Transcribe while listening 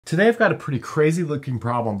Today I've got a pretty crazy looking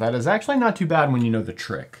problem that is actually not too bad when you know the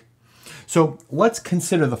trick. So let's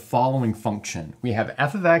consider the following function. We have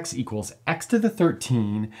f of x equals x to the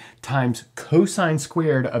 13 times cosine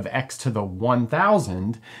squared of x to the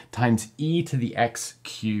 1000 times e to the x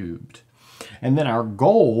cubed. And then our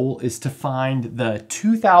goal is to find the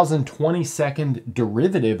 2022nd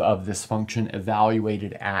derivative of this function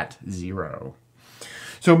evaluated at 0.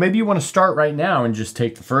 So maybe you want to start right now and just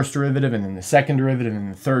take the first derivative and then the second derivative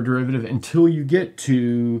and the third derivative until you get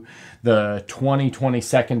to the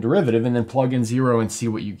 2022nd derivative and then plug in 0 and see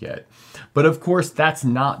what you get. But of course, that's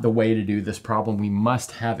not the way to do this problem. We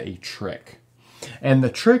must have a trick. And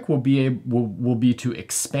the trick will be to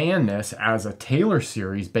expand this as a Taylor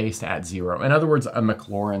series based at 0. In other words, a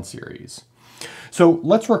Maclaurin series. So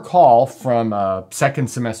let's recall from a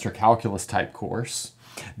second semester calculus type course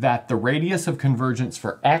that the radius of convergence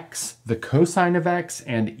for x, the cosine of x,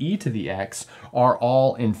 and e to the x are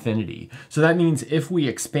all infinity. So that means if we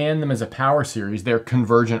expand them as a power series, they're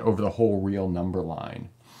convergent over the whole real number line.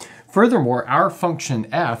 Furthermore, our function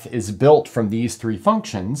f is built from these three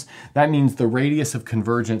functions. That means the radius of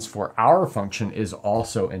convergence for our function is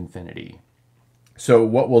also infinity. So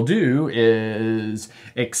what we'll do is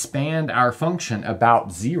expand our function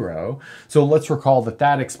about 0. So let's recall that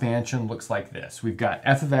that expansion looks like this. We've got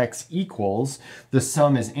f of x equals, the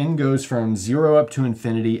sum as n goes from 0 up to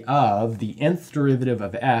infinity of the nth derivative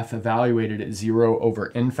of f evaluated at 0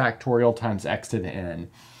 over n factorial times x to the n.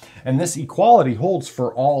 And this equality holds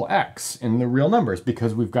for all x in the real numbers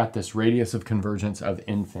because we've got this radius of convergence of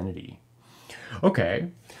infinity.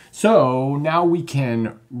 Okay, so now we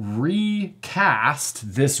can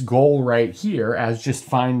recast this goal right here as just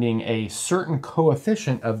finding a certain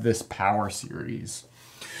coefficient of this power series.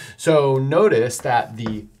 So notice that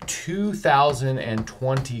the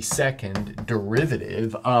 2022nd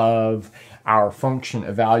derivative of our function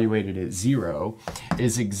evaluated at 0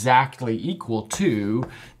 is exactly equal to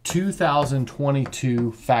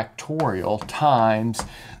 2022 factorial times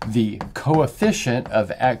the coefficient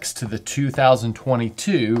of x to the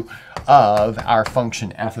 2022 of our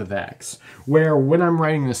function f of x. Where when I'm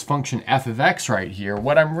writing this function f of x right here,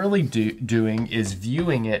 what I'm really doing is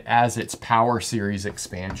viewing it as its power series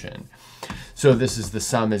expansion. So this is the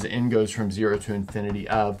sum as n goes from 0 to infinity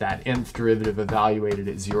of that nth derivative evaluated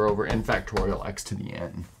at 0 over n factorial x to the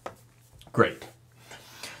n. Great.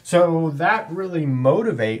 So that really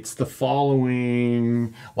motivates the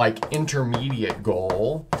following intermediate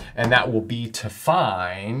goal, and that will be to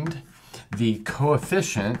find the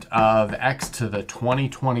coefficient of x to the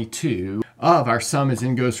 2022 of our sum as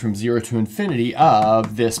n goes from 0 to infinity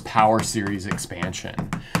of this power series expansion.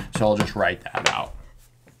 So I'll just write that out.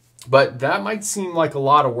 But that might seem like a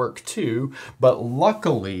lot of work too, but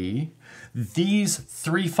luckily these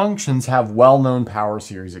three functions have well-known power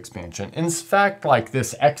series expansion. In fact, like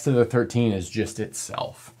this x to the 13 is just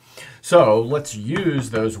itself. So let's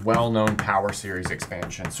use those well-known power series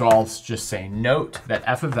expansions. So I'll just say note that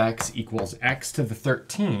f of x equals x to the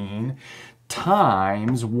 13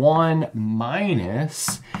 times 1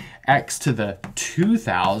 minus x to the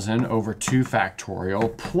 2000 over 2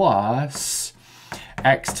 factorial plus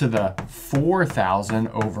x to the 4000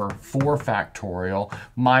 over 4 factorial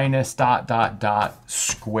minus ...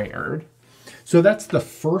 squared. So that's the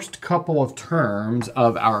first couple of terms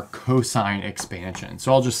of our cosine expansion.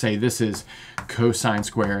 So I'll just say this is cosine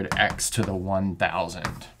squared x to the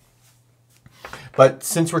 1000. But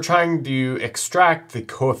since we're trying to extract the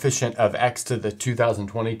coefficient of x to the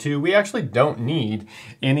 2022, we actually don't need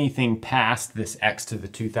anything past this x to the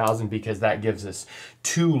 2000 because that gives us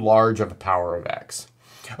too large of a power of x.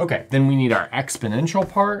 Okay, then we need our exponential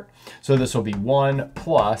part. So this will be 1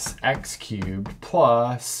 plus x cubed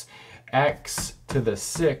plus x to the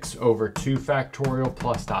 6 over 2 factorial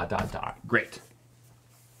plus ... Great.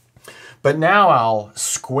 But now I'll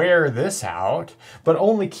square this out, but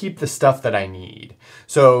only keep the stuff that I need.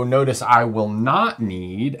 So notice I will not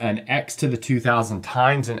need an x to the 2000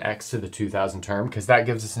 times an x to the 2000 term, because that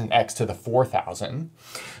gives us an x to the 4000.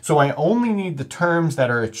 So I only need the terms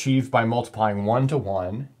that are achieved by multiplying 1 to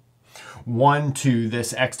 1, 1 to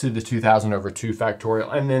this x to the 2000 over 2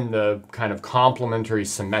 factorial, and then the kind of complementary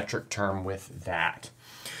symmetric term with that.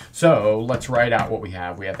 So let's write out what we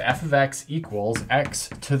have. We have f of x equals x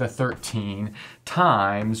to the 13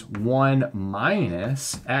 times 1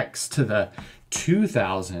 minus x to the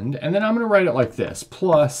 2000, and then I'm going to write it like this,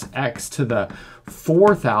 plus x to the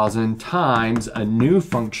 4000 times a new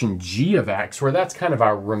function g of x, where that's kind of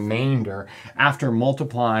our remainder after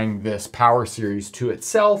multiplying this power series to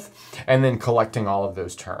itself and then collecting all of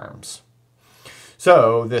those terms.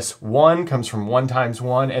 So this 1 comes from 1 times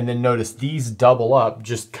 1, and then notice these double up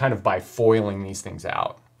just kind of by foiling these things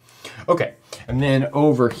out. Okay, and then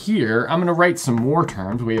over here, I'm going to write some more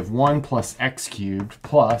terms. We have 1 plus x cubed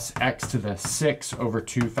plus x to the 6 over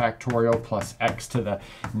 2 factorial plus x to the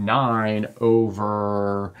 9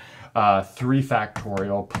 over 3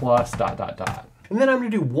 factorial plus dot, dot, dot. And then I'm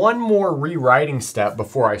going to do one more rewriting step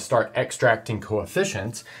before I start extracting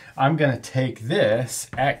coefficients. I'm going to take this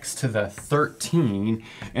x to the 13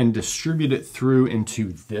 and distribute it through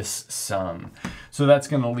into this sum. So that's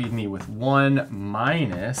going to leave me with 1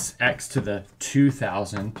 minus x to the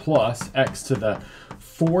 2,000 plus x to the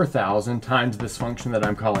 4,000 times this function that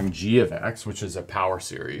I'm calling g of x, which is a power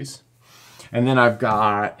series. And then I've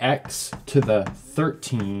got x to the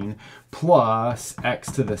 13 plus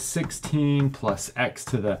x to the 16 plus x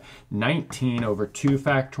to the 19 over 2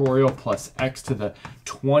 factorial plus x to the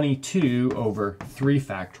 22 over 3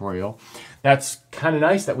 factorial. That's kind of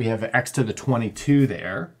nice that we have x to the 22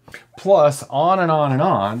 there. Plus on and on and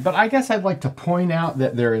on. But I guess I'd like to point out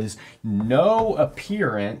that there is no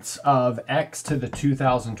appearance of x to the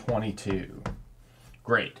 2022.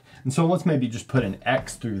 Great. And so let's maybe just put an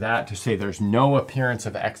x through that to say there's no appearance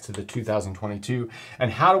of x to the 2022.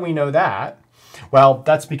 And how do we know that? Well,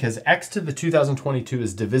 that's because x to the 2022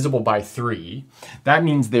 is divisible by 3. That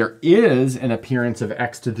means there is an appearance of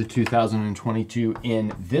x to the 2022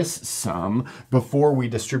 in this sum before we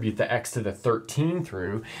distribute the x to the 13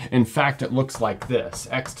 through. In fact, it looks like this,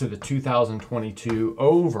 x to the 2022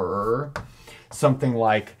 over something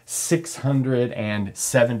like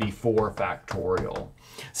 674 factorial.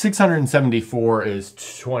 674 is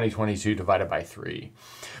 2022 divided by 3.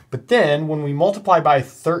 But then when we multiply by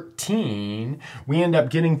 13, we end up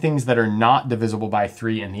getting things that are not divisible by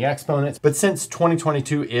 3 in the exponents. But since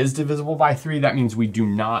 2022 is divisible by 3, that means we do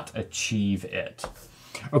not achieve it.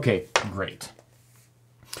 Okay, great.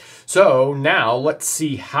 So now let's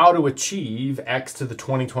see how to achieve x to the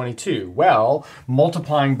 2022. Well,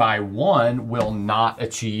 multiplying by 1 will not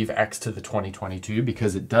achieve x to the 2022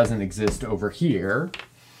 because it doesn't exist over here.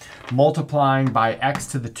 Multiplying by x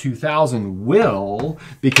to the 2000 will,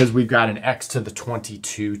 because we've got an x to the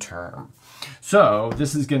 22 term. So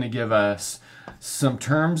this is going to give us some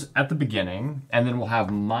terms at the beginning, and then we'll have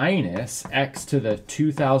minus x to the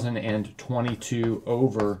 2022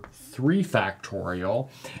 over 3 factorial,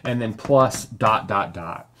 and then plus dot, dot,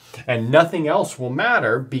 dot. And nothing else will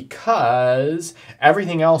matter because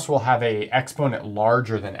everything else will have an exponent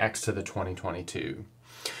larger than x to the 2022.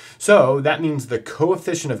 So that means the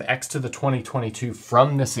coefficient of x to the 2022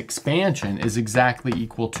 from this expansion is exactly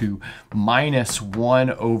equal to minus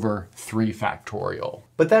 1 over 3 factorial.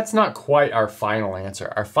 But that's not quite our final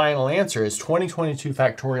answer. Our final answer is 2022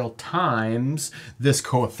 factorial times this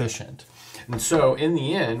coefficient. And so in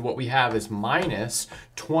the end, what we have is minus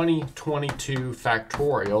 2022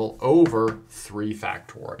 factorial over 3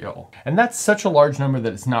 factorial. And that's such a large number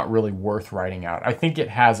that it's not really worth writing out. I think it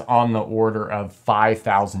has on the order of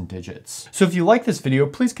 5,000 digits. So if you like this video,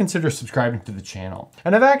 please consider subscribing to the channel.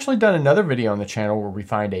 And I've actually done another video on the channel where we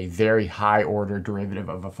find a very high order derivative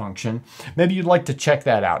of a function. Maybe you'd like to check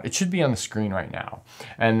that out. It should be on the screen right now.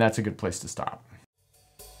 And that's a good place to stop.